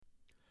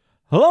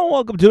Hello and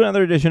welcome to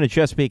another edition of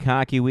Chesapeake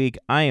Hockey Week.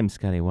 I am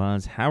Scotty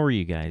Wazz. How are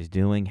you guys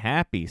doing?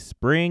 Happy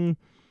spring.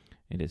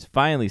 It is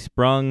finally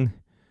sprung,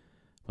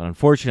 but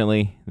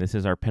unfortunately, this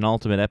is our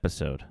penultimate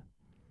episode.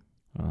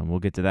 We'll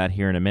get to that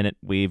here in a minute.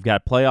 We've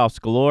got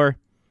playoffs galore.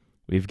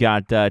 We've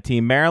got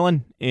Team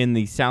Maryland in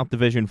the South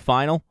Division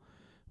Final.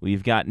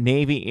 We've got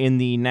Navy in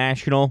the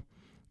National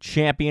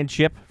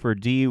Championship for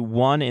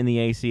D1 in the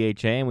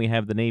ACHA, and we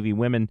have the Navy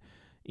women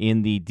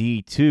in the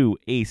D2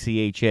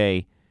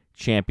 ACHA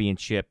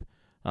Championship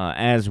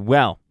as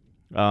well.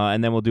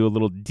 And then we'll do a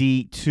little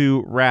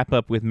D2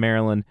 wrap-up with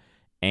Maryland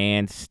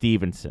and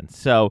Stevenson.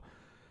 So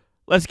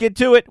let's get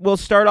to it. We'll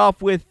start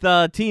off with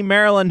Team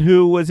Maryland,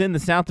 who was in the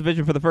South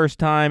Division for the first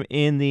time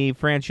in the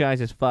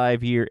franchise's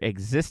 5-year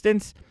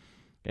existence.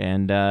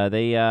 And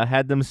they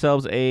had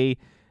themselves a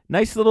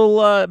nice little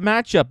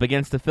matchup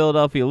against the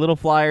Philadelphia Little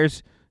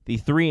Flyers, the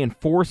 3 and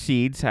 4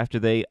 seeds, after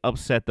they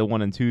upset the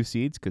 1 and 2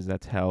 seeds, because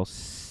that's how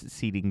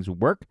seedings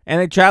work. And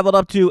they traveled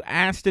up to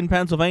Aston,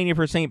 Pennsylvania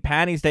for St.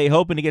 Paddy's Day,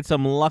 hoping to get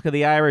some luck of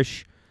the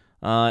Irish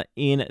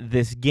in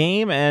this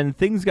game. And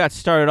things got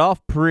started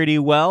off pretty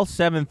well.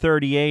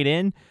 7:38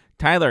 in,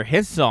 Tyler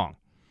Hissong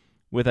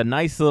with a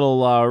nice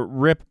little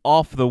rip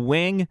off the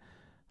wing.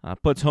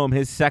 Puts home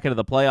his second of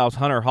the playoffs.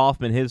 Hunter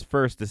Hoffman, his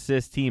first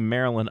assist. Team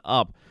Maryland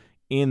up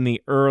in the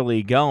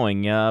early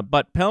going.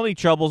 But penalty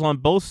troubles on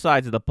both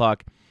sides of the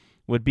puck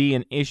would be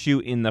an issue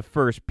in the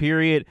first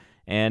period,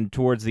 and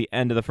towards the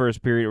end of the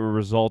first period, it would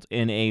result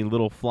in a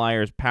Little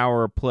Flyers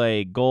power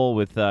play goal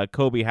with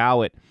Kobe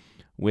Howitt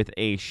with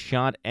a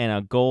shot and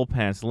a goal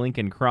past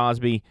Lincoln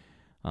Crosby.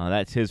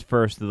 That's his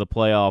first of the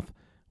playoff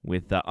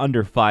with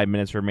under 5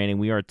 minutes remaining.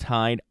 We are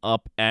tied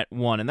up at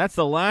 1, and that's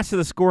the last of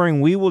the scoring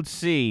we would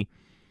see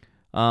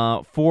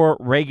for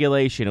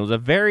regulation. It was a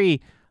very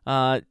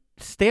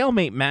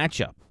stalemate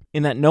matchup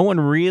in that no one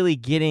really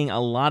getting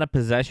a lot of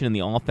possession in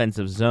the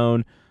offensive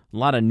zone. A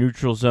lot of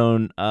neutral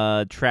zone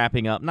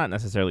trapping up, not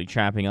necessarily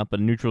trapping up, but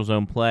neutral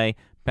zone play,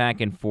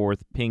 back and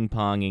forth,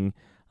 ping-ponging.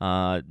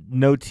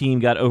 No team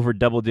got over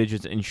double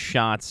digits in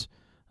shots,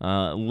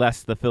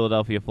 less the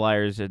Philadelphia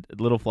Flyers,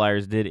 Little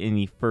Flyers did in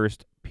the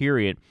first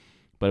period.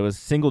 But it was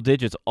single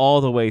digits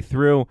all the way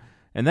through.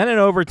 And then in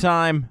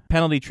overtime,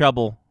 penalty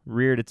trouble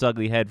reared its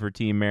ugly head for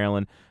Team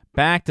Maryland.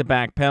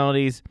 Back-to-back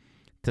penalties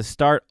to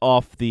start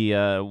off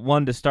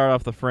one to start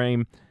off the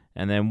frame,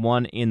 and then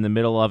one in the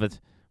middle of it,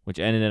 which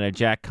ended in a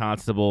Jack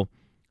Constable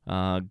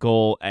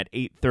goal at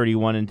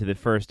 8:31 into the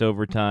first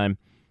overtime.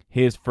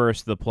 His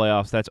first of the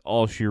playoffs. That's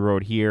all she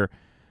wrote here.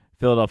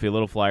 Philadelphia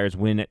Little Flyers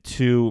win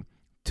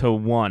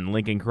 2-1.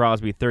 Lincoln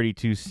Crosby,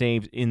 32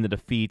 saves in the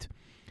defeat.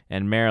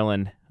 And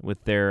Maryland,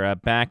 with their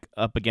back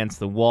up against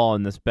the wall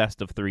in this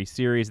best-of-3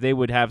 series, they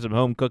would have some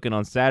home cooking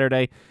on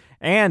Saturday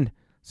and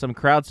some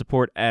crowd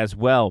support as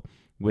well.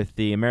 With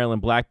the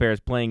Maryland Black Bears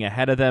playing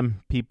ahead of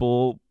them,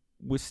 people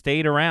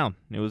stayed around.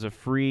 It was a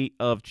free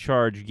of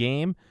charge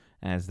game,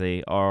 as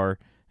they are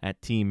at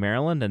Team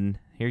Maryland, and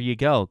here you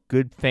go.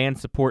 Good fan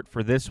support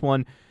for this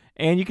one,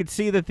 and you could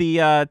see that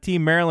the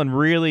Team Maryland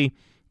really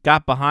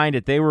got behind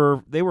it. They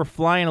were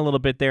flying a little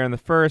bit there in the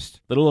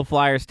first. The Little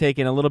Flyers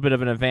taking a little bit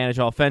of an advantage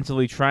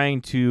offensively,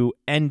 trying to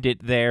end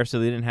it there so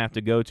they didn't have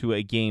to go to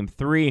a Game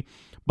 3.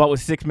 But with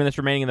 6 minutes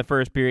remaining in the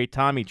first period,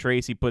 Tommy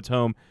Tracy puts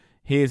home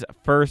his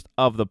first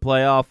of the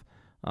playoff,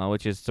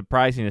 which is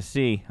surprising to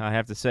see. I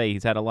have to say,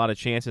 he's had a lot of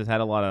chances,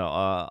 had a lot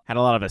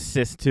of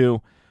assists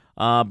too.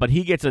 But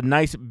he gets a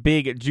nice,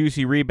 big,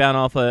 juicy rebound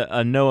off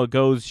a Noah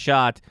Goes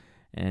shot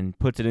and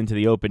puts it into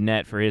the open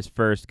net for his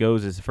first.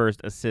 Goes his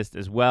first assist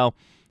as well.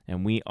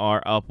 And we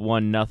are up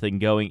 1-0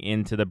 going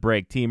into the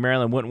break. Team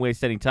Maryland wouldn't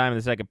waste any time in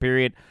the second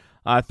period.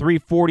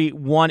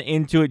 3:41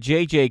 into it,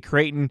 J.J.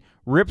 Creighton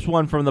rips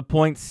one from the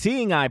point.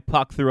 Seeing eye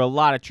puck through a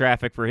lot of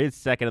traffic for his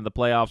second of the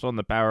playoffs on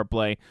the power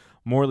play.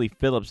 Morley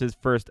Phillips, his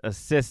first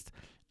assist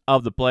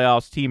of the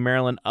playoffs. Team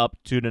Maryland up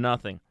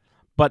 2-0.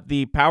 But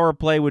the power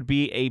play would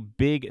be a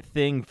big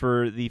thing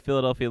for the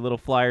Philadelphia Little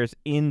Flyers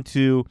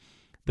into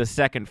the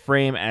second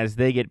frame as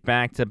they get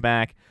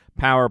back-to-back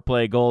power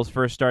play goals.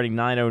 First starting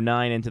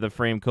 9:09 into the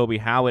frame, Kobe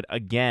Howitt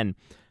again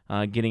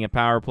getting a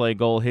power play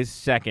goal, his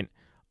second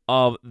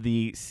of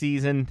the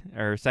season,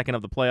 or second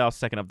of the playoffs,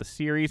 second of the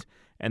series.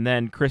 And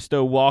then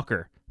Christo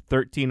Walker,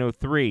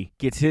 13:03,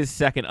 gets his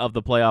second of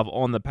the playoff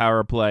on the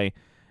power play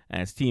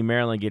as Team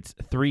Maryland gets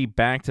 3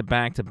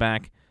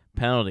 back-to-back-to-back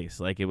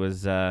penalties, like it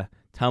was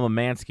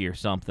Tomansky or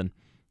something.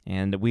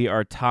 And we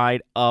are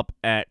tied up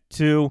at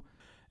 2.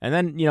 And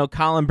then,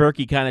 Colin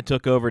Berkey kind of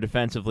took over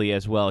defensively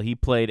as well. He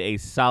played a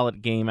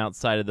solid game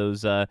outside of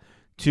those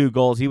 2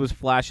 goals. He was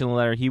flashing the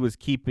letter. He was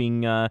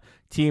keeping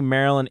Team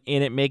Maryland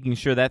in it, making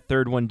sure that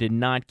third one did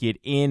not get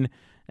in.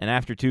 And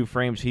after 2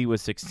 frames, he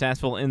was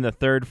successful in the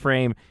third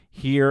frame.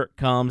 Here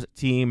comes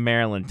Team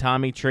Maryland.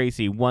 Tommy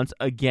Tracy, once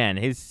again,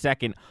 his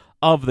second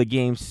of the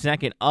game,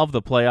 second of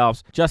the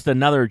playoffs. Just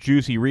another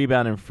juicy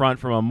rebound in front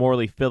from a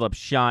Morley Phillips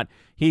shot.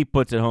 He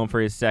puts it home for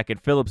his second.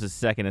 Phillips'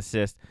 second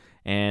assist.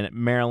 And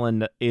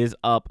Maryland is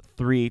up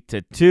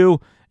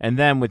 3-2. And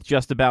then with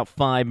just about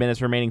 5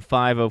 minutes remaining,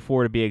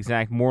 5:04 to be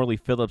exact, Morley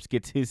Phillips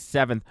gets his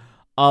 7th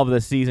of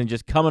the season,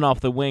 just coming off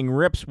the wing,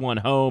 rips one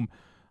home,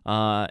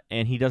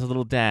 and he does a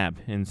little dab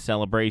in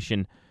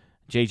celebration.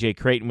 J.J.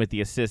 Creighton with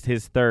the assist,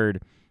 his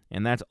third,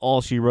 and that's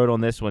all she wrote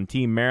on this one.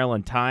 Team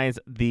Maryland ties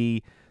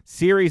the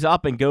series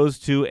up and goes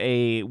to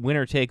a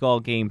winner-take-all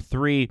Game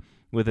 3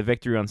 with a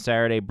victory on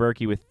Saturday.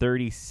 Berkey with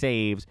 30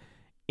 saves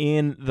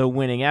in the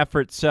winning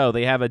effort. So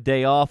they have a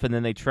day off, and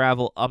then they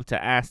travel up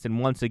to Aston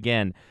once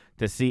again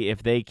to see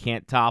if they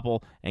can't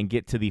topple and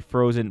get to the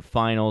Frozen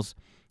Finals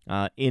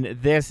in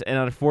this. And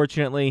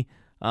unfortunately,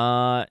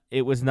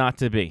 it was not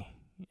to be.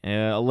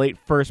 A late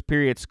first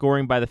period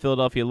scoring by the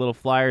Philadelphia Little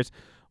Flyers.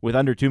 With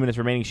under 2 minutes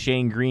remaining,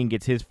 Shane Green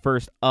gets his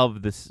first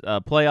of the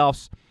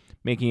playoffs,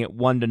 making it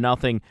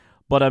 1-0.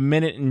 But a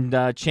minute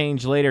and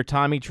change later,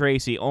 Tommy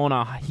Tracy on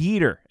a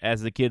heater,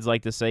 as the kids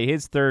like to say,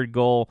 his third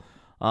goal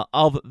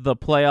of the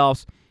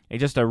playoffs. And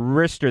just a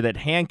wrister that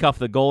handcuffed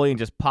the goalie and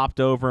just popped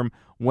over him,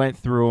 went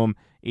through him.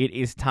 It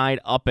is tied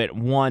up at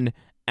 1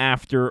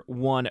 after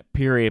one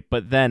period.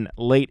 But then,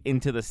 late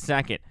into the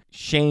second,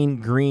 Shane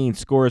Green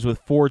scores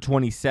with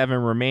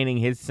 4:27 remaining,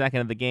 his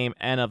second of the game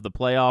and of the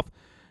playoff.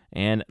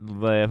 And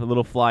the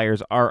Little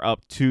Flyers are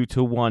up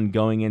 2-1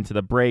 going into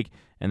the break.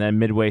 And then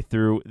midway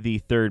through the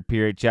third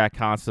period, Jack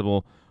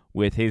Constable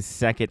with his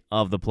second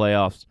of the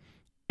playoffs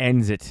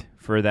ends it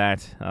for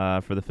that,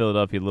 for the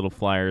Philadelphia Little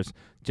Flyers,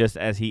 just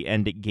as he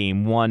ended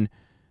Game 1.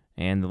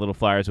 And the Little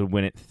Flyers would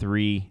win it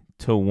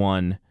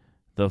 3-1.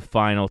 The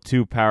final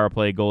 2 power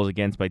play goals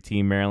against by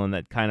Team Maryland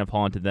that kind of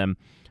haunted them.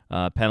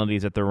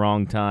 Penalties at the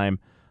wrong time.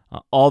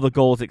 All the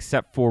goals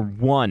except for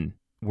one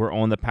were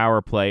on the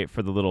power play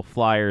for the Little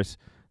Flyers.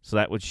 So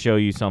that would show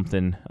you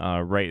something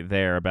right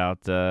there about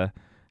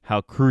how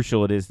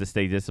crucial it is to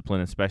stay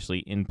disciplined, especially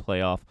in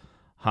playoff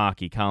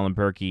hockey. Colin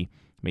Berkey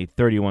made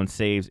 31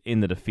 saves in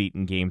the defeat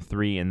in Game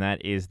 3, and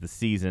that is the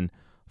season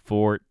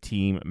for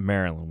Team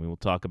Maryland. We will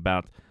talk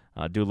about,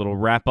 do a little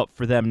wrap-up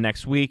for them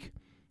next week,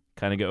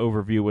 kind of go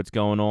overview what's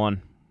going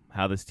on,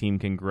 how this team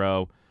can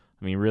grow.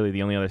 I mean, really,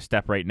 the only other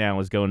step right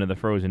now is going to the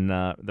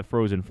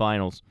Frozen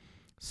Finals.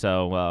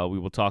 So we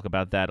will talk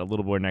about that a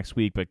little more next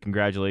week. But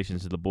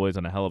congratulations to the boys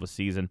on a hell of a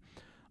season.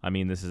 I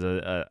mean, this is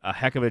a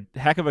heck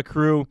of a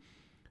crew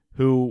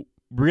who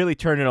really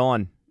turned it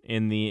on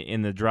in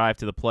the drive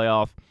to the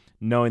playoff,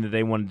 knowing that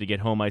they wanted to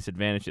get home ice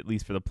advantage at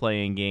least for the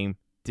play-in game.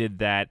 Did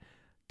that,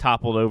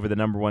 toppled over the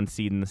number 1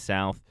 seed in the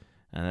South,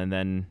 and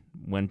then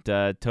went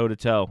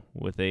toe-to-toe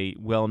with a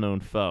well-known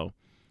foe.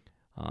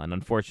 And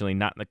unfortunately,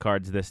 not in the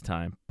cards this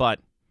time. But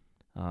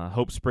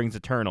hope springs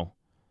eternal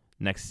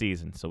next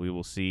season. So we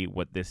will see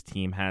what this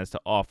team has to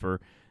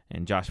offer,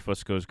 and Josh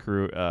Fusco's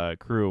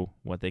crew,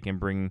 what they can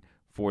bring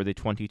for the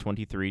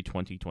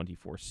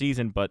 2023-2024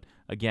 season. But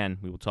again,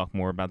 we will talk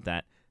more about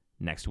that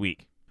next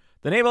week.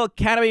 The Naval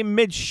Academy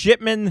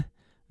Midshipmen,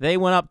 they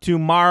went up to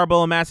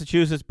Marlborough,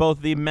 Massachusetts,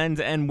 both the men's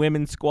and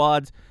women's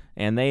squads,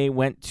 and they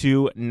went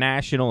to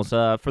nationals.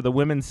 For the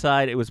women's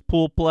side, it was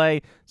pool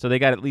play, so they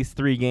got at least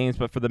 3 games,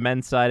 but for the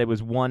men's side, it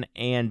was one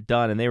and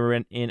done, and they were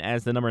in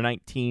as the number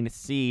 19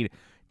 seed,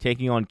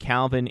 taking on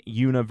Calvin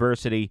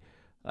University.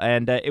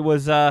 And it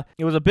was a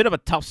bit of a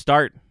tough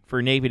start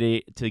for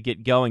Navy to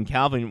get going.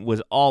 Calvin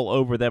was all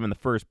over them in the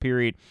first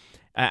period,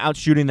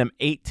 outshooting them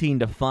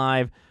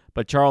 18-5.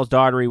 But Charles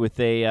Daugherty with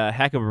a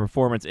heck of a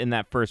performance in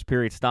that first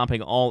period,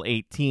 stomping all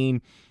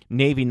 18.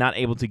 Navy not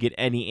able to get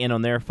any in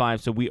on their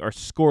 5, so we are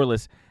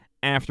scoreless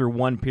after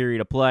 1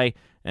 period of play.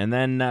 And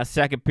then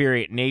second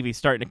period, Navy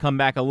starting to come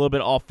back a little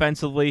bit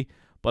offensively,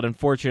 but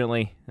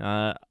unfortunately,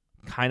 kind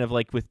of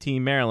like with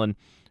Team Maryland,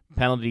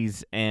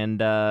 penalties and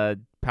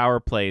power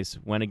plays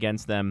went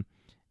against them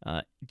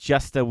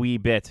just a wee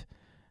bit,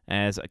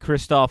 as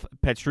Christoph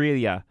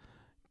Petrillia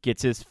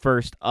gets his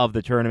first of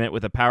the tournament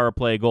with a power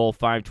play goal,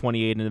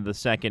 5:28 into the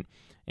second,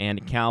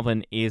 and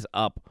Calvin is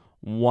up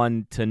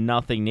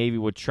 1-0. Navy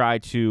would try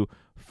to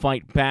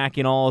fight back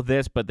in all of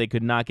this, but they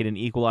could not get an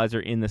equalizer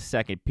in the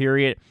second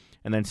period.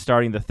 And then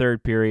starting the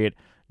third period,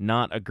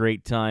 not a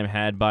great time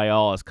had by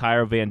all, as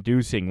Cairo Van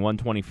Dusing,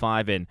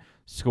 1:25 in,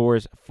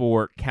 scores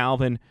for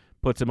Calvin,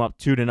 puts him up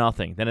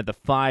 2-0. Then at the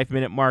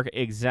 5-minute mark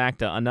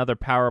exacta, another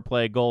power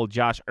play goal.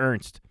 Josh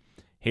Ernst,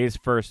 his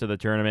first of the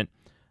tournament,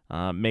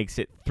 makes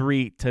it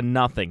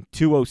 3-0.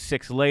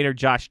 2:06 later,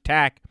 Josh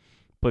Tack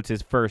puts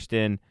his first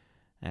in,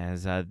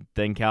 as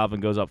then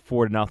Calvin goes up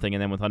 4-0.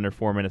 And then with under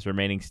 4 minutes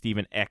remaining,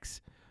 Stephen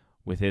X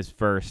with his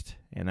first.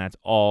 And that's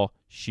all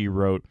she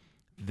wrote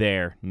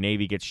there.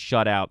 Navy gets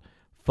shut out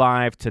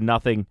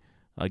 5-0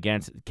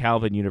 against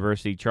Calvin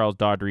University. Charles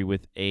Daugherty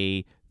with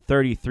a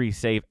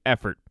 33-save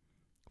effort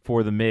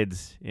for the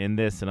Mids in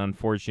this, and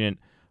unfortunate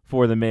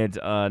for the Mids,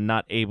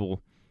 not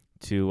able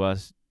to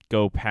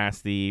go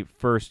past the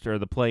first or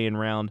the play-in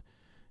round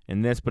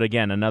in this. But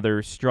again,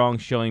 another strong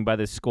showing by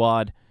this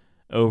squad.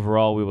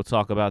 Overall, we will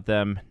talk about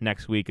them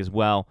next week as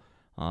well.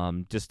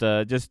 Just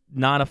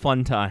not a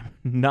fun time,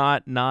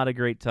 not a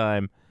great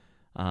time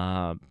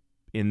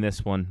in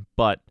this one.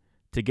 But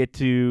to get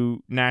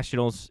to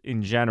nationals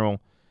in general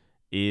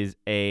is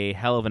a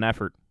hell of an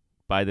effort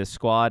by this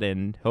squad,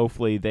 and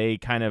hopefully they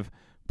kind of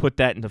put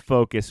that into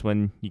focus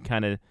when you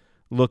kind of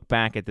look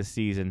back at the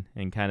season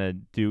and kind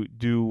of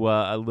do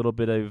a little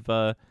bit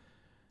of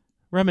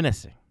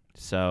reminiscing.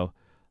 So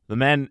the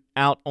men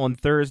out on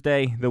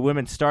Thursday. The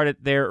women started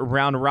their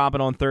round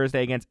robin on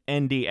Thursday against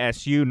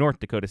NDSU, North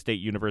Dakota State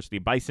University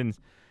Bisons.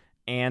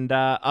 And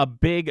a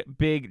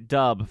big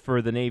dub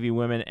for the Navy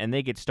women, and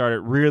they get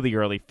started really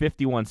early,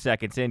 51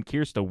 seconds in.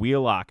 Kirsta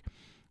Wheelock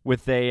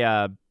with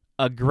a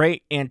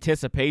great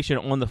anticipation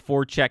on the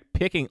forecheck,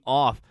 picking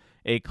off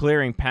a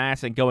clearing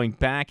pass and going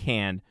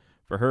backhand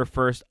for her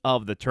first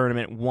of the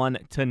tournament,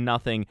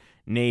 1-0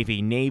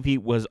 Navy. Navy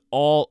was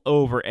all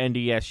over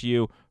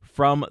NDSU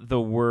from the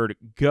word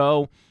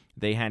go.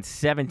 They had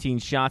 17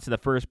 shots in the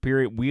first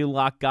period.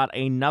 Wheelock got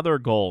another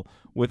goal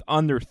with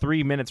under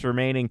 3 minutes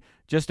remaining.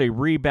 Just a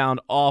rebound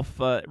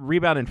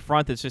in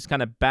front that's just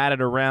kind of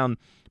batted around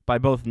by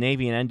both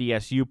Navy and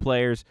NDSU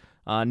players.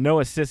 No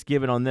assists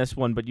given on this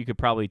one, but you could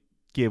probably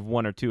give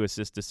 1 or 2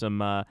 assists to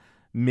some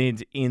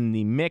mids in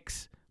the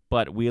mix.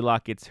 But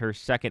Wheelock gets her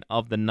second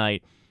of the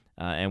night,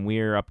 and we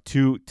are up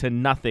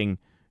 2-0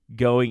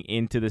 going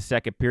into the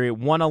second period.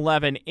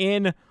 1:11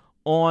 in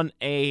on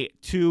a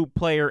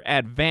 2-player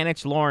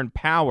advantage. Lauren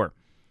Power,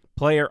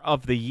 Player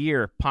of the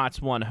Year,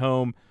 pots one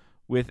home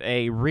with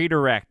a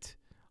redirect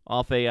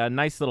off a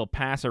nice little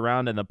pass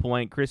around in the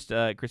point.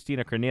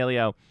 Christina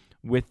Cornelio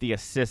with the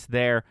assist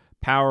there.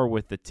 Power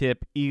with the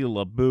tip. E.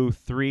 LeBou,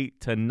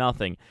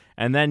 3-0.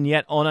 And then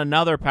yet on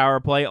another power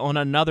play, on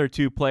another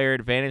 2-player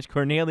advantage,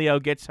 Cornelio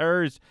gets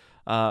her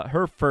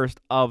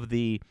first of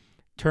the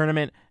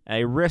tournament.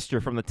 A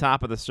wrister from the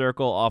top of the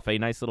circle off a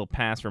nice little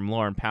pass from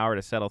Lauren Power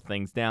to settle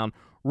things down.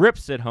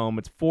 Rips it home.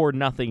 It's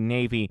 4-0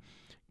 Navy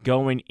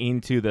going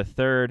into the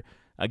third.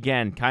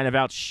 Again, kind of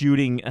out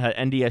shooting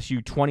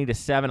NDSU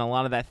 20-7. A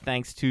lot of that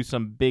thanks to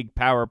some big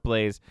power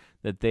plays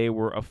that they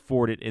were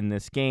afforded in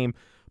this game.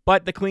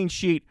 But the clean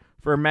sheet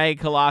for Maggie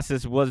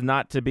Colossus was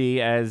not to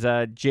be, as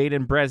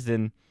Jaden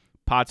Bresden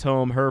pots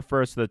home her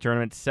first of the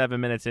tournament 7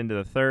 minutes into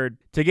the third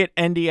to get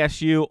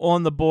NDSU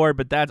on the board,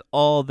 but that's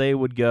all they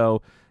would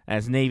go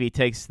as Navy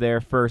takes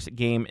their first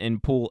game in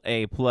Pool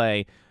A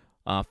play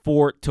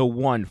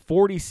 4-1.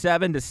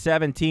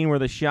 47-17 were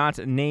the shots.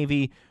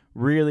 Navy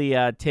really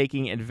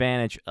taking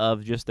advantage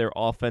of just their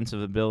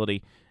offensive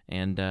ability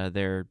and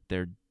their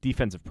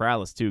defensive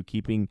prowess, too,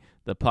 keeping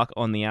the puck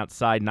on the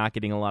outside, not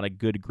getting a lot of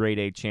good grade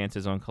A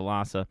chances on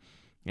Colossa.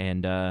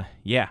 And,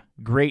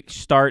 great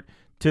start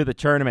to the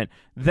tournament.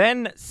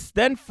 Then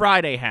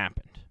Friday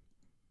happened.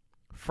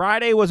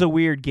 Friday was a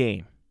weird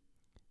game.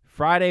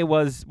 Friday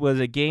was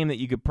a game that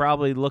you could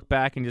probably look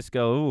back and just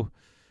go, ooh,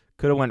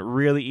 could have went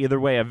really either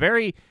way. A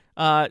very,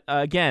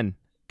 again,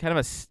 kind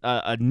of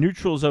a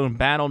neutral zone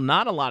battle.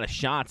 Not a lot of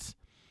shots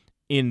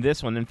in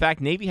this one. In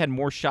fact, Navy had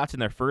more shots in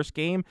their first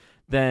game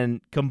than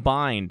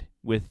combined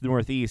with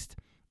Northeast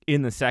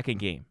in the second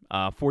game.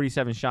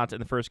 47 shots in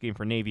the first game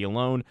for Navy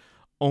alone.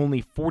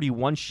 Only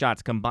 41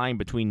 shots combined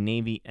between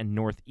Navy and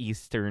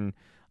Northeastern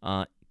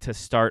to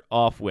start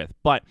off with.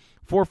 But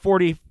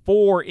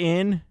 4:44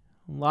 in,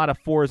 a lot of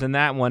fours in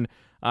that one.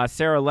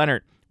 Sarah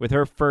Leonard with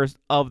her first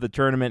of the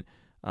tournament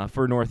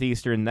for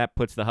Northeastern. That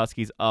puts the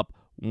Huskies up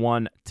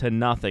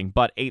 1-0.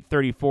 But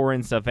 8:34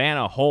 in,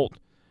 Savannah Holt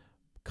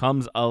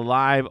comes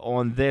alive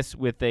on this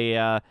with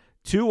a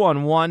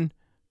 2-on-1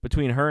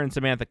 between her and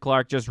Samantha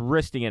Clark, just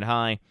wristing it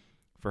high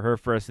for her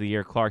first of the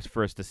year. Clark's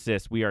first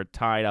assist. We are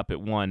tied up at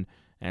 1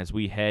 as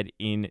we head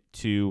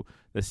into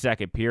the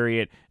second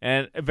period.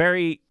 And a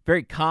very,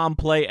 very calm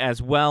play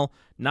as well.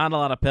 Not a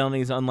lot of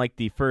penalties, unlike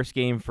the first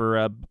game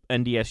for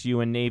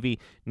NDSU and Navy.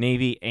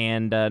 Navy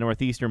and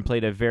Northeastern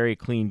played a very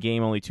clean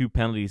game, only 2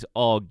 penalties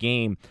all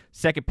game.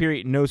 Second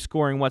period, no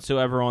scoring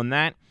whatsoever on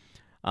that.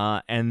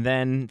 And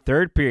then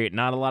third period,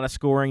 not a lot of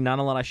scoring, not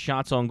a lot of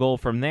shots on goal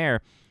from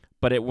there.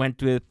 But it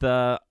went with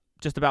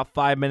just about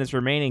 5 minutes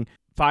remaining.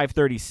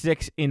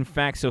 5:36, in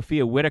fact,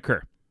 Sophia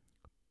Whitaker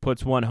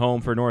puts one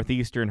home for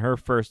Northeastern, her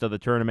first of the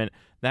tournament.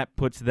 That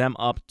puts them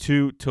up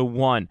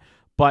 2-1.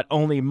 But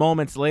only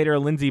moments later,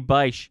 Lindsay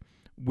Beisch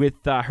with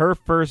her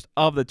first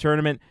of the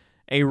tournament,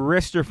 a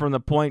wrister from the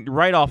point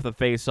right off the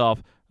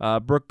faceoff.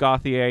 Brooke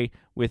Gauthier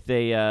with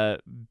a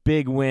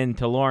big win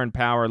to Lauren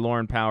Power.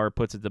 Lauren Power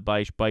puts it to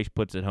Beisch. Beisch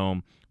puts it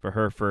home for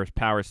her first.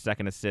 Power's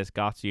second assist.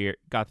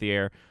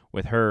 Gauthier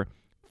with her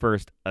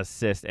first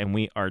assist, and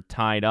we are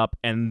tied up.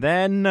 And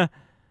then,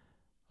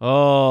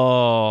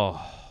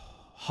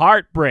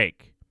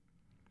 heartbreak.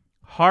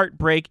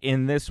 Heartbreak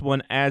in this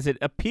one, as it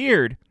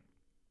appeared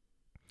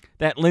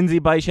that Lindsay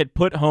Beisch had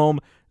put home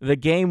the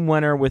game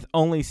winner with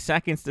only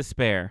seconds to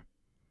spare.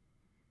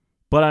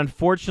 But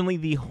unfortunately,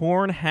 the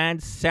horn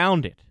had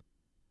sounded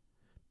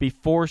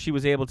before she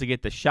was able to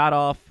get the shot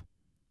off.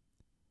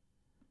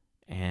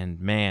 And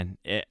man,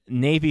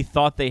 Navy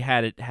thought they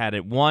had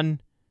it won.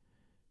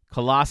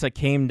 Colossa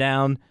came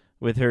down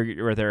with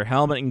her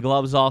helmet and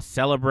gloves off,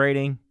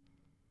 celebrating.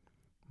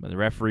 But the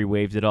referee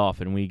waved it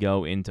off, and we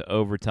go into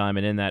overtime.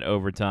 And in that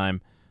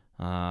overtime,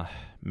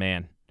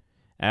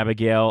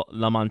 Abigail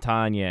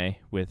Lamontagne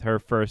with her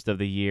first of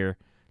the year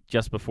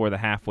just before the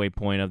halfway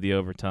point of the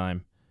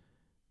overtime.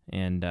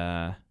 And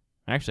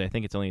Actually, I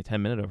think it's only a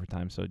 10-minute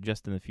overtime, so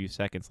just in the few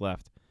seconds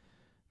left,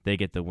 they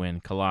get the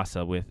win.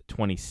 Kalasa with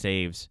 20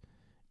 saves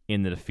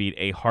in the defeat.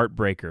 A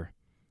heartbreaker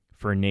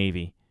for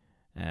Navy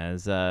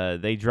as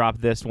they drop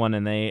this one,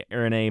 and they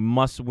are in a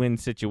must-win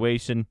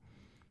situation,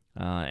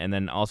 and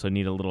then also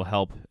need a little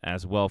help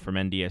as well from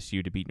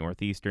NDSU to beat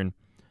Northeastern.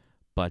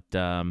 But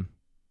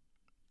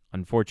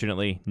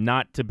unfortunately,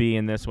 not to be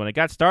in this one. It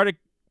got started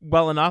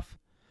well enough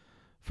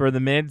for the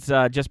Mids.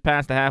 Just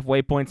past the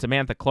halfway point,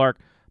 Samantha Clark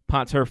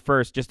pots her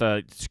first. Just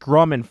a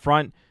scrum in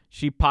front.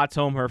 She pots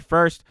home her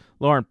first.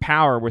 Lauren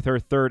Power with her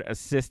third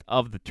assist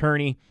of the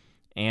tourney.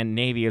 And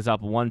Navy is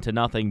up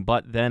 1-0.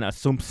 But then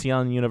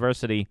Asuncion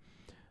University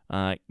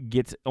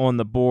gets on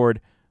the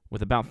board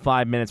with about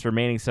 5 minutes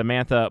remaining.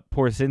 Samantha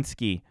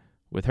Porzinski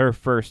with her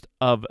first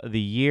of the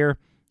year,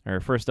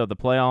 or first of the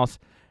playoffs.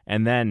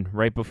 And then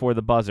right before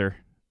the buzzer,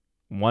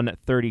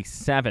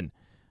 1:37,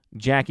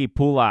 Jackie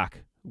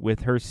Pulak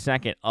with her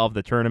second of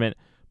the tournament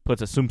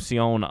puts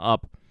Asuncion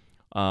up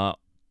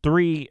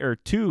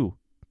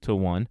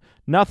 2-1.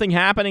 Nothing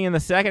happening in the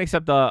second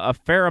except a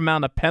fair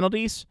amount of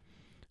penalties.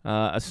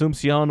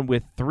 Asuncion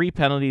with 3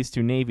 penalties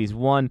to Navy's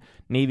 1.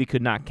 Navy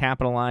could not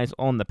capitalize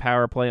on the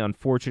power play,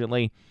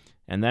 unfortunately.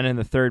 And then in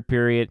the third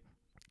period,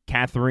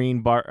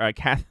 Catherine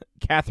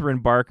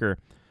Barker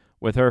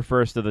with her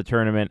first of the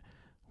tournament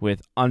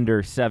with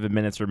under 7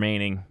 minutes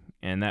remaining.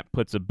 And that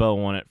puts a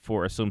bow on it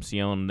for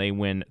Asuncion. They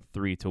win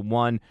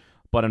 3-1.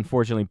 But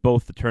unfortunately,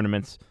 both the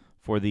tournaments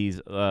for these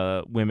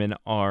women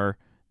are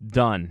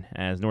done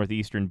as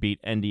Northeastern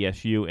beat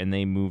NDSU, and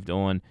they moved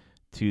on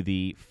to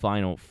the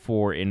Final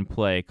Four in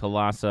play.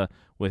 Kalasa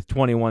with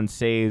 21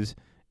 saves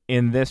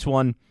in this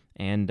one.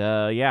 And,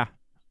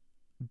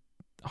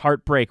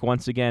 heartbreak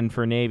once again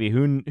for Navy.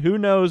 Who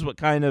knows what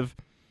kind of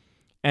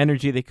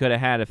energy they could have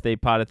had if they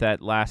potted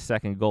that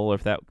last-second goal, or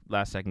if that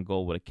last-second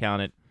goal would have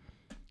counted.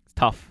 It's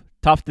tough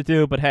to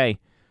do, but hey,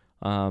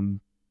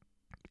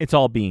 it's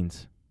all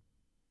beans.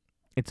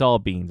 It's all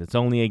beans. It's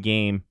only a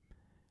game.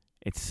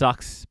 It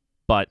sucks,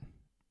 but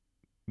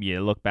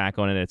you look back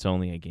on it, it's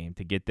only a game.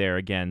 To get there,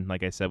 again,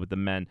 like I said with the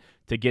men,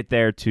 to get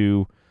there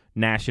to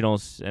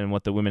Nationals and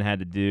what the women had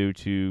to do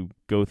to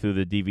go through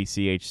the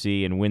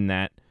DVCHC and win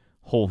that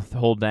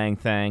whole dang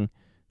thing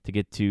to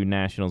get to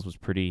Nationals was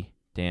pretty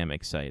damn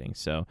exciting.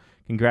 So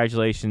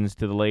congratulations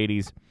to the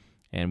ladies,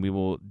 and we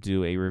will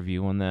do a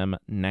review on them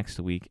next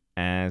week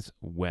as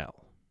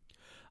well.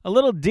 A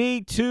little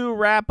D2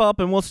 wrap-up,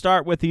 and we'll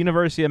start with the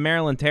University of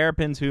Maryland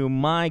Terrapins, who,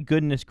 my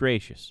goodness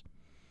gracious,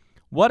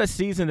 what a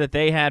season that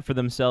they had for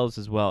themselves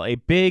as well. A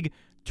big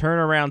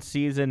turnaround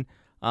season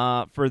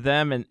for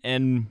them,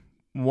 and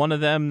one of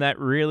them that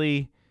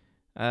really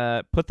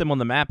put them on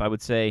the map, I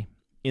would say,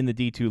 in the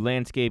D2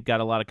 landscape. Got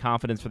a lot of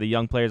confidence for the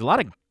young players, a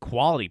lot of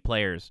quality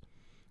players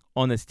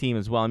on this team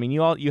as well. I mean, you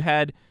knew you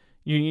had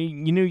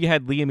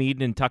Liam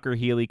Eden and Tucker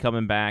Healy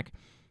coming back.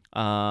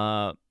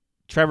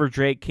 Trevor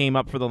Drake came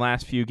up for the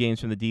last few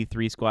games from the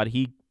D3 squad.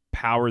 He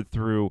powered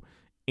through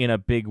in a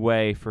big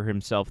way for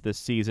himself this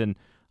season.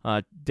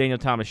 Daniel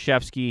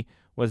Tomaszewski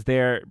was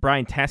there.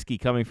 Brian Teskey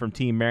coming from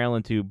Team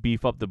Maryland to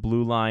beef up the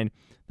blue line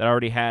that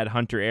already had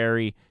Hunter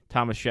Airy,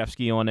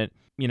 Tomaszewski on it.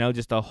 You know,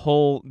 just a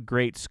whole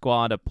great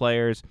squad of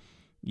players.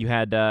 You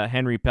had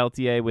Henry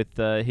Peltier with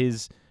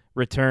his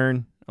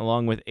return,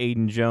 along with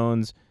Aiden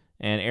Jones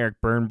and Eric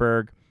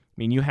Bernberg. I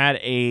mean, you had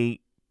a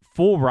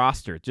full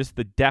roster. Just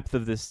the depth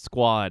of this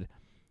squad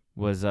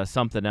was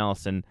something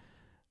else. And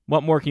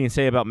what more can you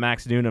say about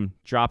Max Noonan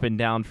dropping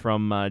down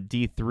from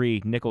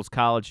D3? Nichols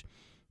College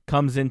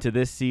comes into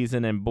this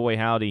season, and boy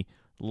howdy,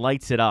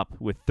 lights it up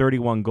with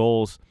 31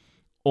 goals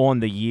on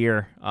the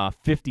year,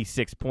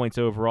 56 points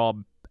overall,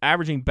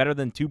 averaging better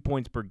than 2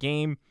 points per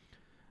game.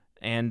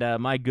 And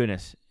my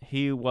goodness,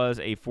 he was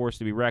a force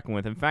to be reckoned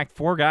with. In fact,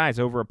 4 guys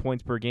over a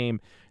points per game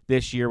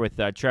this year, with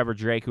Trevor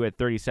Drake, who had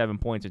 37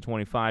 points in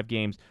 25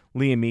 games,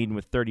 Liam Eden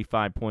with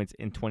 35 points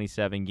in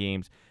 27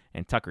 games,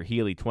 and Tucker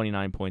Healy,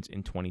 29 points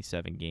in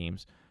 27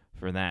 games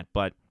for that.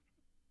 But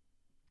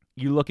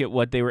you look at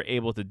what they were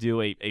able to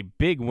do, a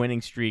big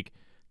winning streak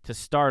to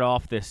start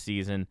off this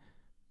season,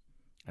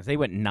 as they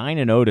went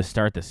 9-0 to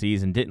start the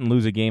season, didn't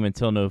lose a game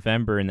until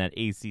November in that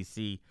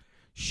ACC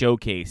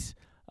showcase,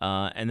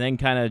 and then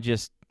kind of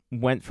just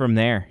went from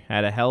there.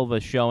 Had a hell of a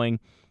showing.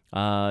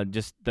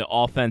 Just the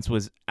offense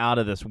was out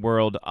of this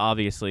world,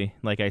 obviously.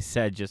 Like I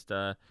said, just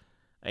a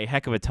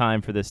heck of a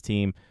time for this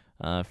team,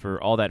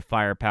 for all that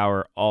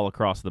firepower all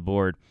across the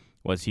board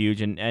was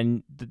huge.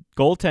 And the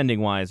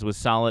goaltending-wise was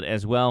solid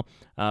as well.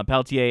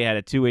 Peltier had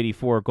a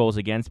 .284 goals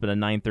against, but a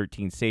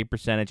 .913 save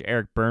percentage.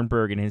 Eric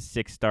Bernberg in his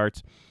 6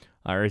 starts,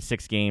 or his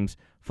 6 games,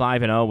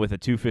 5-0 with a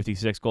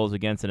 .256 goals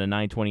against and a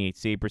 .928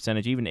 save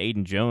percentage. Even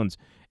Aiden Jones,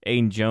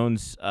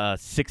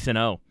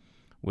 6-0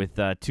 with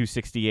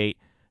 .268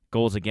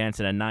 goals against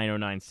and a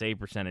 .909 save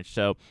percentage.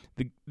 So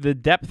the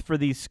depth for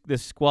this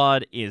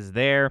squad is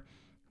there.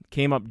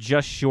 Came up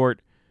just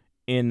short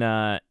in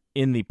the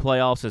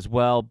playoffs as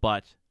well,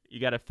 but you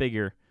got to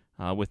figure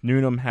with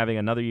Noonan having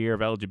another year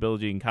of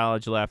eligibility in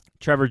college left,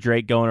 Trevor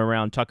Drake going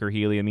around, Tucker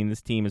Healy. I mean,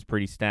 this team is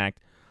pretty stacked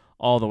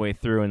all the way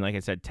through. And like I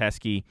said,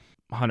 Teskey,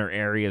 Hunter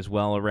Airy as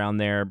well around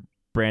there,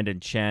 Brandon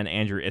Chen,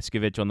 Andrew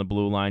Iskovich on the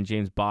blue line.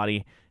 James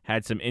Body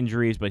had some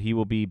injuries, but he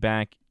will be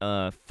back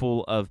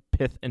full of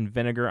pith and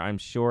vinegar, I'm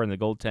sure, and the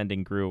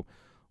goaltending crew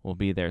will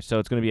be there. So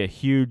it's going to be a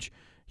huge,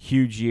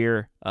 huge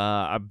year,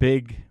 a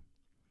big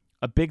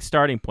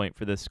starting point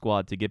for this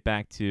squad to get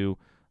back to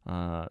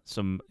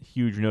some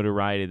huge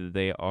notoriety that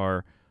they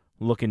are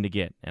looking to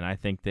get, and I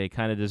think they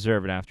kind of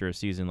deserve it after a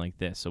season like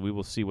this. So we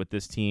will see what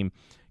this team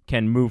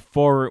can move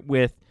forward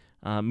with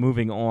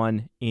moving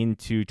on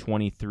into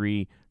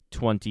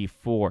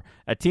 23-24.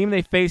 A team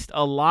they faced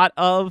a lot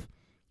of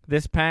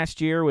this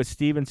past year was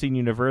Stevenson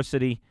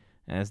University,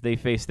 as they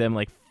faced them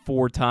like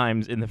 4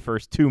 times in the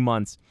first 2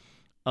 months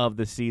of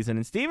the season.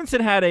 And Stevenson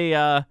had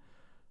a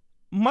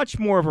much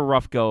more of a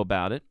rough go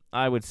about it,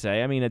 I would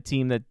say. I mean, a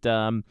team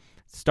that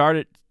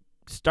started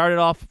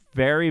off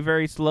very,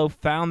 very slow,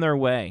 found their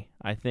way,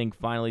 I think,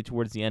 finally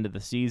towards the end of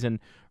the season,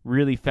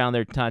 really found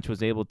their touch,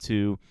 was able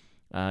to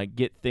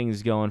get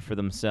things going for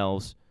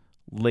themselves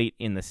late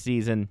in the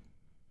season,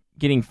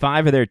 getting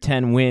 5 of their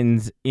 10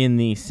 wins in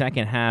the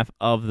second half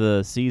of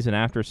the season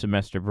after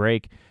semester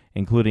break,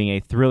 including a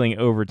thrilling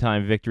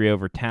overtime victory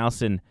over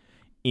Towson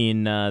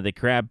in the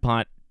Crab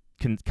Pot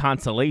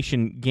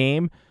consolation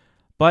game.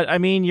 But I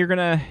mean, you're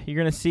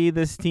gonna see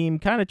this team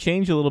kind of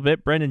change a little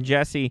bit. Brendan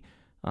Jesse,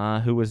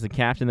 who was the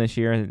captain this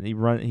year,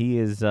 he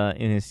is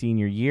in his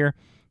senior year.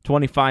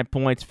 25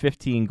 points,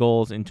 15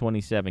 goals in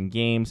 27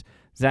 games.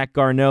 Zach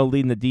Garneau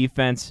leading the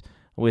defense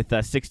with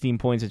 16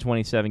 points in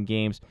 27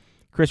 games.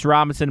 Chris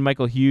Robinson,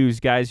 Michael Hughes,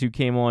 guys who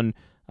came on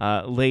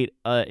late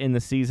in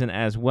the season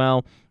as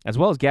well as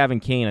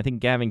Gavin Kane. I think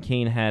Gavin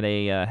Kane had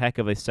a heck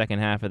of a second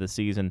half of the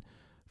season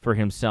for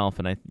himself,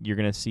 and you're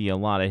going to see a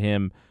lot of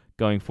him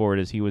going forward,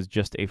 as he was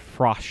just a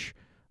frosh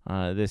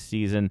this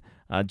season.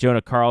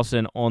 Jonah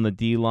Carlson on the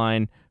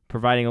D-line,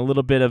 providing a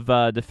little bit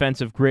of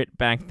defensive grit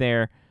back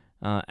there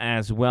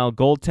as well.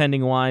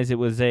 Goaltending-wise, it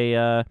was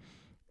a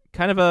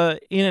kind of a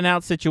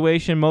in-and-out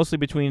situation, mostly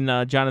between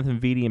Jonathan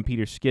Vitti and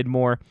Peter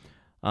Skidmore.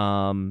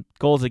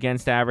 Goals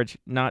against average,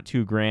 not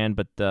too grand,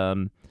 but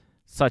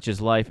such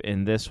is life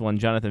in this one.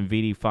 Jonathan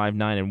Vitti,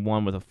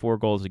 5-9-1 with a 4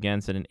 goals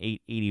against and an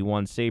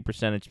 .881 save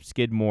percentage.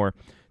 Skidmore,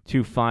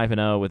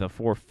 2-5-0 with a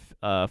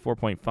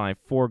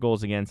 4.54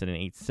 goals against and an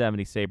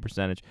 .870 save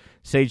percentage.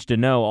 Sage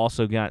Deneau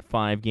also got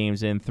 5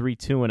 games in,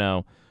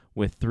 3-2-0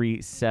 with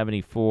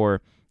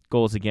 374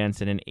 goals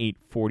against and an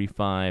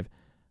 .845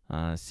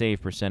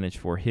 save percentage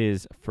for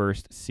his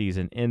first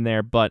season in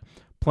there. But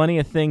plenty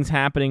of things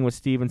happening with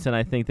Stevenson.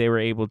 I think they were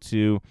able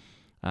to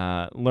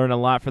learn a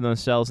lot for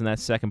themselves in that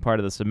second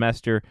part of the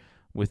semester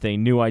with a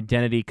new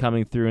identity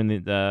coming through in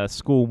the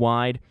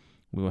school-wide.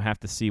 We will have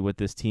to see what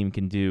this team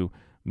can do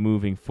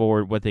moving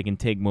forward, what they can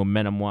take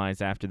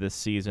momentum-wise after this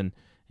season,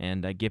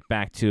 and get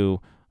back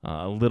to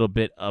a little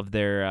bit of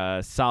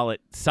their solid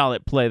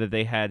play that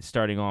they had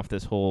starting off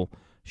this whole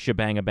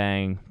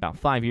shebang-a-bang about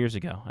 5 years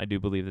ago. I do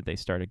believe that they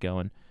started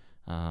going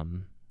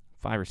 5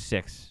 or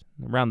 6,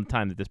 around the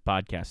time that this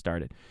podcast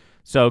started.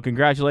 So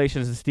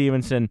congratulations to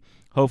Stevenson.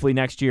 Hopefully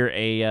next year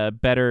a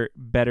better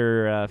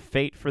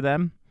fate for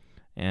them,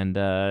 and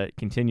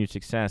continued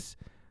success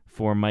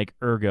for Mike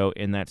Ergo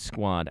in that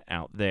squad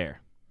out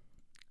there.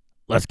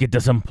 Let's get to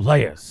some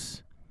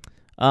players.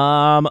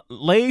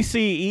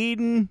 Lacey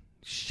Eden,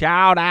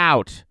 shout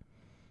out.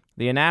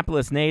 The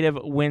Annapolis native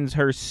wins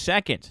her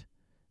second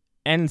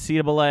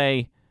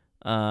NCAA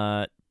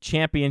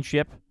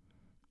championship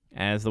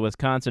as the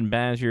Wisconsin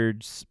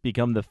Badgers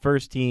become the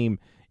first team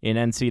in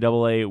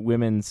NCAA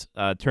women's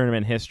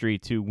tournament history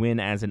to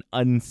win as an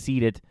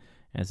unseeded,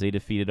 as they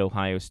defeated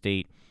Ohio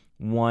State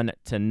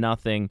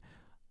 1-0.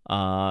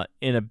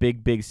 In a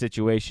big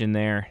situation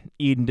there.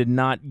 Eden did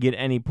not get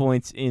any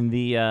points in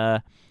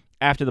the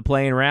after the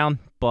playing round,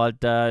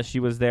 but she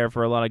was there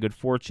for a lot of good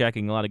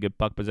forechecking, a lot of good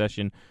puck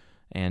possession,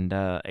 and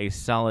a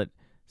solid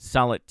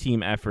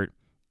team effort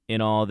in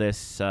all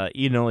this.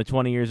 Eden only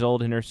 20 years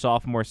old in her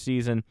sophomore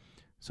season,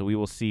 so we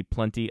will see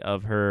plenty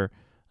of her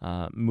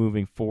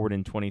moving forward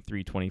in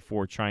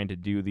 23-24, trying to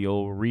do the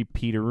old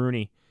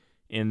repeat-a-rooney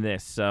in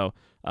this. So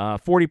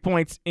 40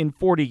 points in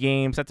 40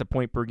 games. That's a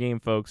point per game,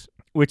 folks,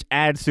 which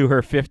adds to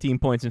her 15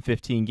 points in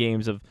 15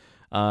 games of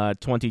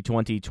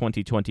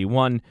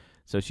 2020-2021.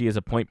 So she is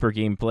a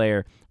point-per-game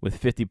player with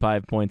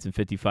 55 points in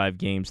 55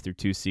 games through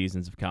 2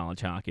 seasons of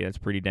college hockey. That's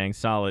pretty dang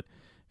solid,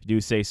 if you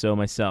do say so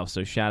myself.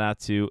 So shout out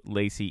to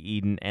Lacey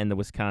Eden and the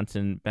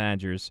Wisconsin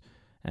Badgers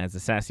as the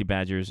Sassy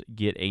Badgers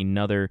get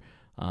another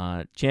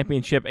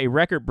championship, a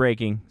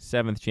record-breaking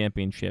 7th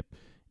championship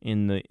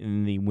in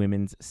the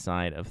women's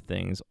side of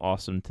things.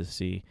 Awesome to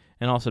see,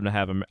 and awesome to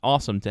have a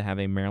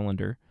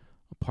Marylander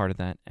a part of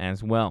that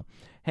as well.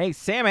 Hey,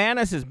 Sam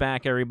Annis is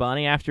back,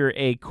 everybody, after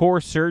a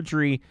core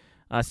surgery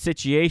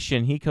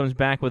situation. He comes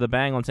back with a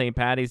bang on St.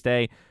 Paddy's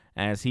Day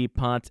as he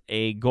punts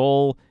a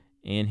goal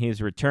in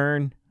his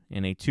return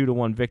in a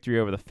 2-1 victory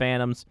over the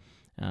Phantoms.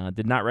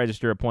 Did not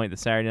register a point the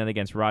Saturday night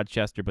against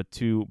Rochester, but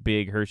 2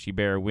 big Hershey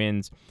Bear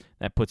wins.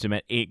 That puts him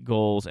at 8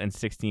 goals and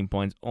 16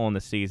 points on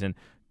the season.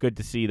 good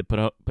to see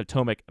the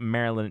Potomac,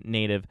 Maryland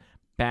native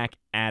back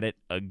at it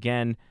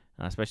again,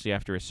 especially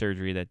after a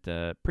surgery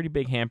that pretty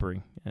big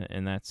hampering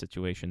in that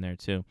situation there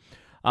too.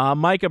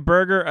 Micah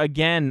Berger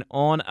again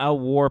on a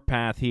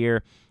warpath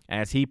here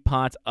as he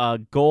pots a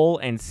goal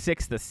and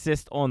 6th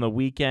assist on the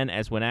weekend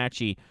as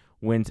Wenatchee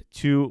wins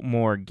 2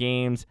 more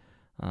games,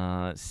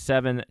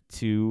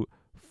 7-4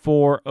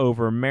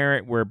 over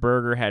Merritt, where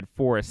Berger had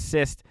 4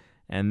 assists,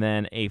 and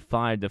then a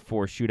 5-4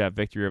 shootout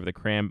victory over the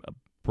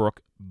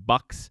Cranbrook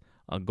Bucks,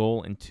 a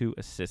goal and 2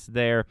 assists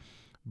there.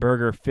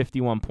 Berger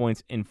 51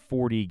 points in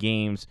 40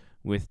 games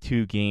with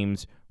 2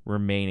 games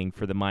remaining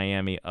for the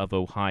Miami of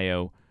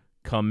Ohio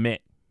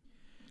commit.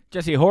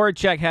 Jesse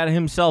Horacek had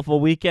himself a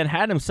weekend,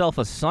 had himself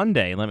a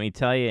Sunday, let me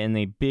tell you, in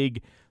the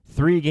big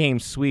 3-game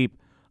sweep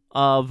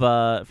of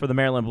for the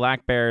Maryland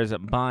Black Bears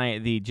by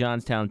the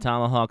Johnstown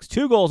Tomahawks.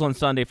 2 goals on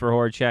Sunday for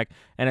Horacek,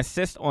 an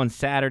assist on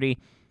Saturday,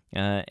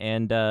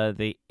 and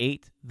they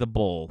ate the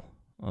bowl.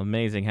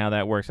 Amazing how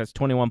that works. That's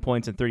 21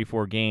 points in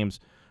 34 games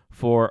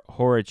for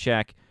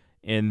Horacek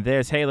in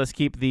this. Hey, let's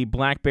keep the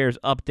Black Bears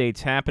updates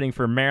happening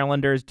for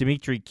Marylanders.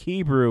 Dimitri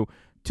Kebrew,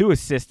 2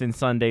 assists in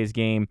Sunday's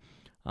game.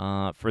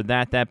 For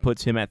that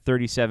puts him at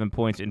 37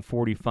 points in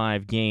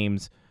 45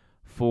 games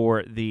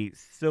for the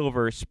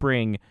Silver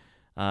Spring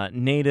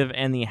native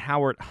and the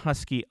Howard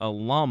Husky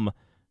alum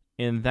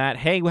in that.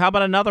 Hey, how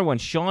about another one?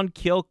 Sean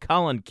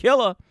Kilcullen.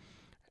 Killa,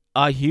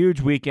 a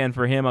huge weekend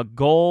for him. A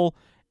goal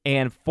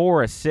and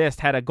 4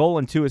 assists. Had a goal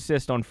and 2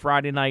 assists on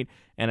Friday night,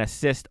 and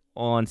assist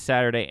on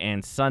Saturday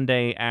and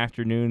Sunday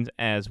afternoons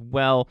as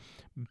well.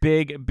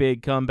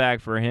 Big comeback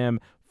for him.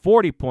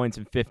 40 points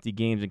in 50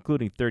 games,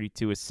 including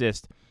 32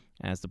 assists,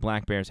 as the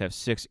Black Bears have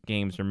 6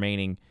 games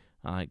remaining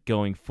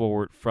going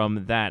forward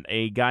from that.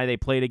 A guy they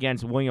played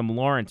against, William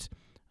Lawrence,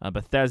 a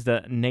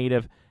Bethesda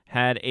native,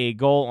 had a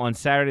goal on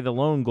Saturday, the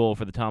lone goal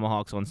for the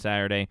Tomahawks on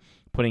Saturday,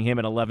 putting him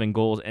at 11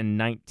 goals and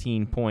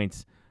 19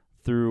 points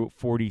through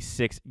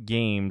 46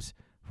 games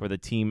for the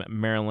Team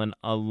Maryland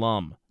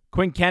alum.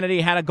 Quinn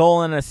Kennedy had a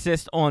goal and an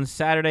assist on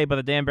Saturday, but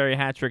the Danbury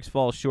Hat-Tricks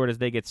fall short as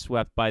they get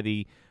swept by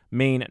the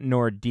Maine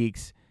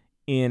Nordiques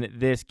in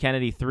this.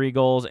 Kennedy, 3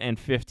 goals and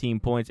 15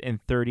 points in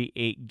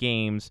 38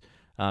 games,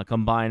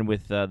 combined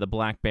with the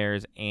Black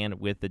Bears and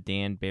with the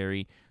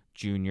Danbury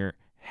Junior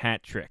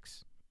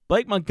Hat-Tricks.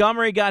 Blake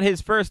Montgomery got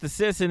his first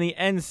assist in the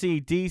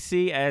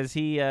NCDC as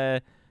he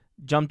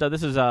jumped up.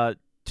 This is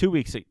 2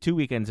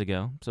 weekends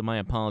ago, so my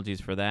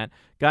apologies for that.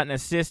 Got an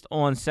assist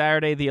on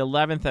Saturday, the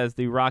 11th, as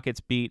the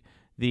Rockets beat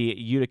the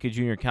Utica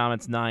Junior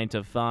Comets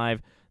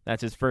 9-5.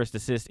 That's his first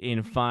assist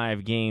in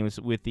 5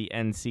 games with the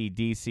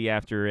NCDC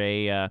after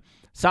a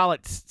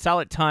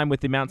solid time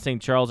with the Mount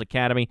St. Charles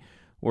Academy,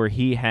 where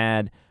he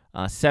had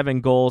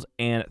 7 goals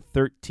and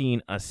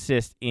 13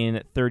 assists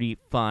in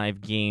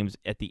 35 games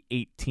at the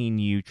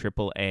 18U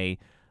AAA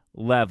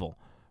level.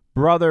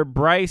 Brother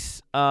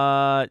Bryce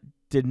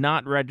did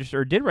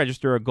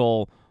register a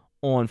goal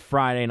on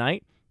Friday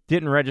night.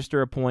 Didn't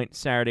register a point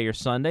Saturday or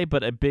Sunday,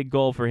 but a big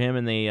goal for him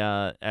in the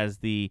as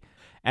the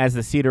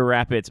Cedar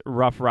Rapids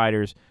Rough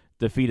Riders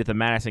defeated the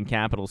Madison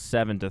Capitals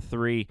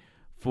 7-3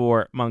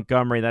 for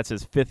Montgomery. That's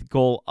his 5th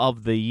goal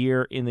of the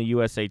year in the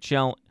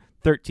USHL.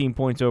 13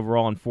 points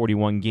overall in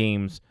 41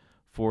 games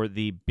for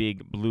the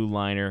big blue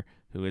liner,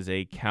 who is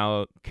a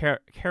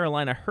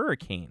Carolina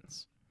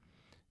Hurricanes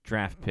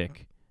draft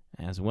pick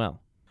as well.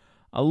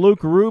 A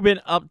Luke Rubin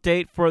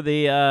update for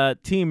the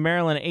Team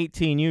Maryland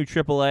 18U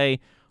AAA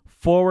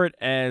forward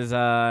as,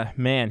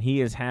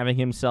 he is having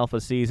himself a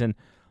season.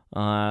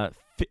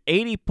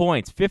 80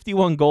 points,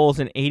 51 goals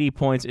and 80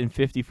 points in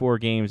 54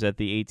 games at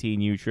the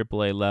 18U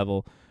AAA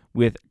level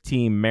with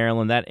Team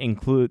Maryland.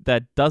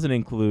 That doesn't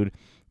include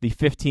the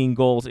 15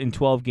 goals in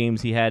 12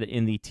 games he had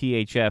in the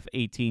THF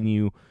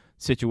 18U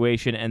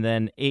situation, and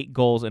then 8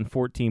 goals and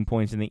 14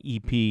 points in the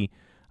EP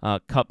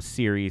Cup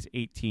Series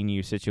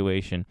 18U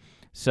situation.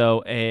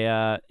 So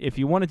if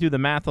you want to do the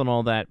math on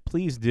all that,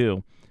 please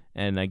do,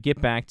 and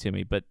get back to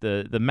me. But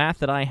the math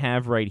that I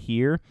have right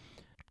here,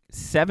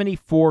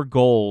 74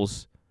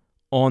 goals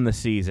on the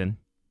season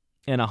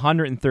and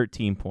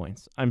 113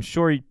 points. I'm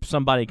sure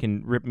somebody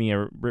can rip me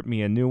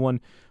a new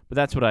one, but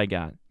that's what I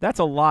got. That's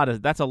a lot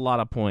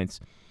of points,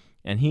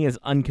 and he is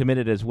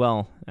uncommitted as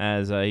well,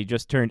 as he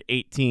just turned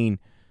 18.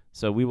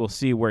 So we will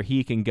see where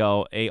he can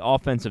go. A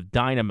offensive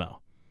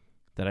dynamo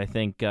that I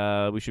think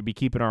we should be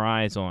keeping our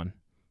eyes on,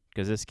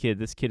 because this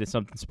kid is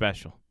something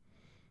special.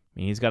 I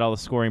mean, he's got all the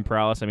scoring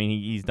prowess. I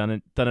mean, he's done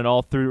it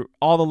all through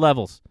all the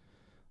levels.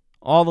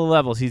 All the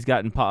levels he's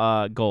gotten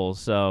goals.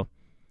 So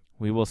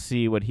we will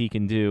see what he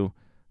can do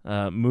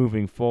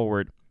moving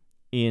forward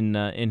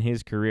in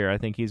his career. I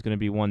think he's going to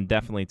be one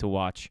definitely to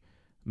watch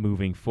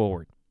moving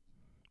forward.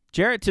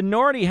 Jarrett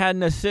Tenorti had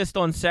an assist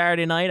on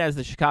Saturday night as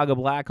the Chicago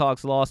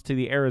Blackhawks lost to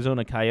the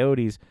Arizona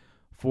Coyotes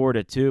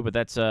 4-2, but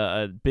that's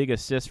a big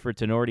assist for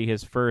Tenorti,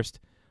 his first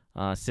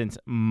since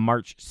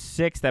March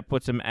 6th. That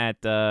puts him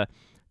at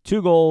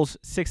 2 goals,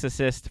 6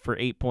 assists for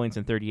 8 points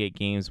in 38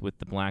 games with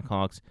the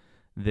Blackhawks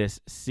this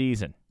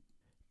season.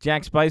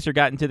 Jack Spicer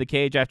got into the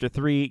cage after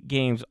 3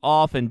 games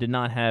off and did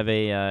not have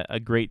a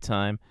great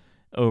time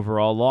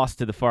overall. Lost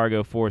to the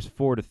Fargo Force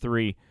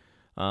 4-3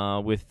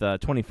 with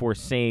 24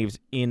 saves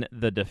in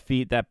the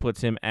defeat. That puts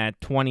him at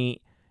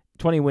 20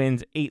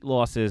 wins, 8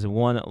 losses,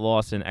 1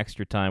 loss in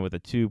extra time with a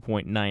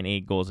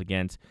 2.98 goals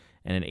against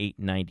and an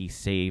 .890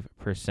 save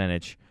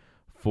percentage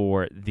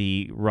for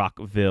the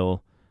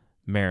Rockville,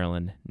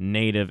 Maryland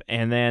native.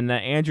 And then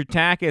Andrew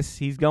Takis,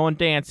 he's going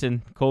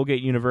dancing.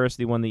 Colgate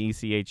University won the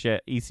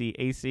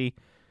ECAC,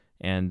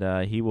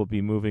 and he will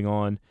be moving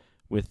on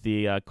with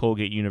the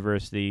Colgate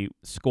University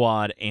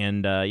squad.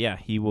 And,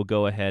 he will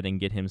go ahead and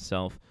get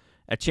himself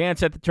a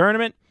chance at the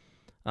tournament.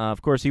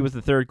 Of course, he was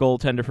the third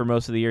goaltender for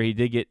most of the year. He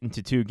did get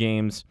into 2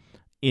 games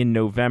in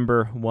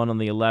November, one on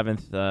the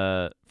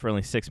 11th for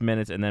only 6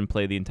 minutes, and then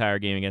played the entire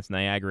game against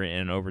Niagara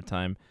in an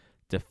overtime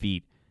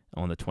defeat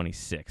on the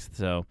 26th.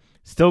 So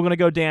still going to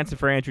go dancing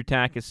for Andrew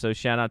Takis, so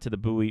shout out to the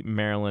Bowie,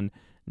 Maryland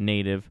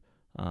native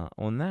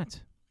on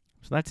that.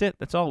 So that's it.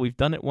 That's all. We've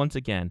done it once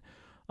again.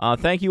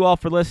 Thank you all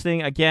for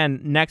listening.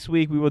 Again, next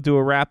week we will do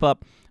a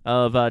wrap-up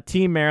of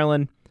Team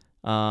Maryland,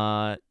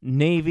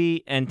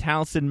 Navy, and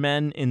Towson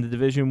men in the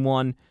Division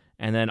I,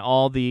 and then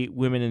all the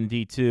women in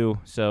D2.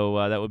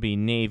 So that would be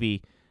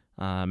Navy,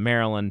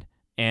 Maryland,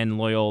 and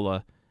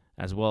Loyola,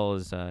 as well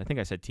as, I think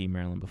I said Team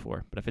Maryland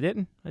before, but if I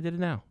didn't, I did it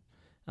now.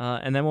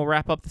 And then we'll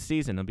wrap up the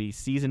season. It'll be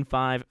Season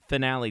 5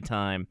 finale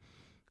time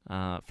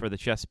for the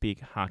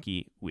Chesapeake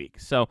Hockey Week.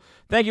 So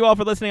thank you all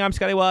for listening. I'm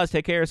Scotty Wazz.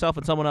 Take care of yourself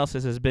and someone else.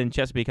 This has been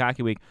Chesapeake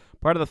Hockey Week,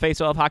 part of the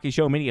Face Off Hockey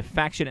Show Media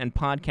Faction and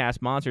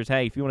Podcast Monsters.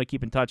 Hey, if you want to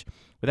keep in touch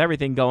with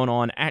everything going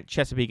on at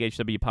Chesapeake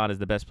HW Pod is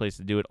the best place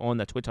to do it on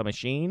the Twitter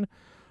machine.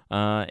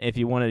 If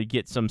you want to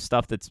get some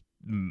stuff that's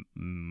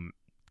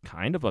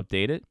kind of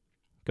updated,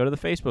 go to the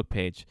Facebook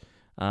page.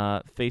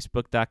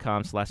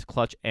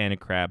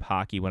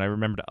 Facebook.com/clutchandcrabhockey. When I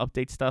remember to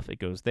update stuff, it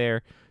goes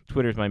there.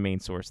 Twitter's my main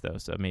source, though,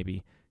 so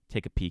maybe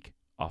take a peek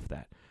off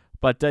that.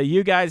 But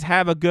you guys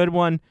have a good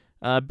one.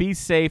 Be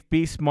safe,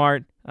 be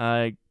smart,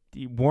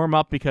 warm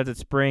up because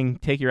it's spring,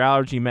 take your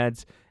allergy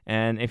meds,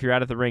 and if you're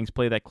out at the rinks,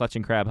 play that clutch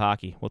and crab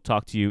hockey. We'll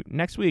talk to you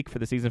next week for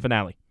the season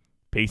finale.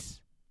 Peace.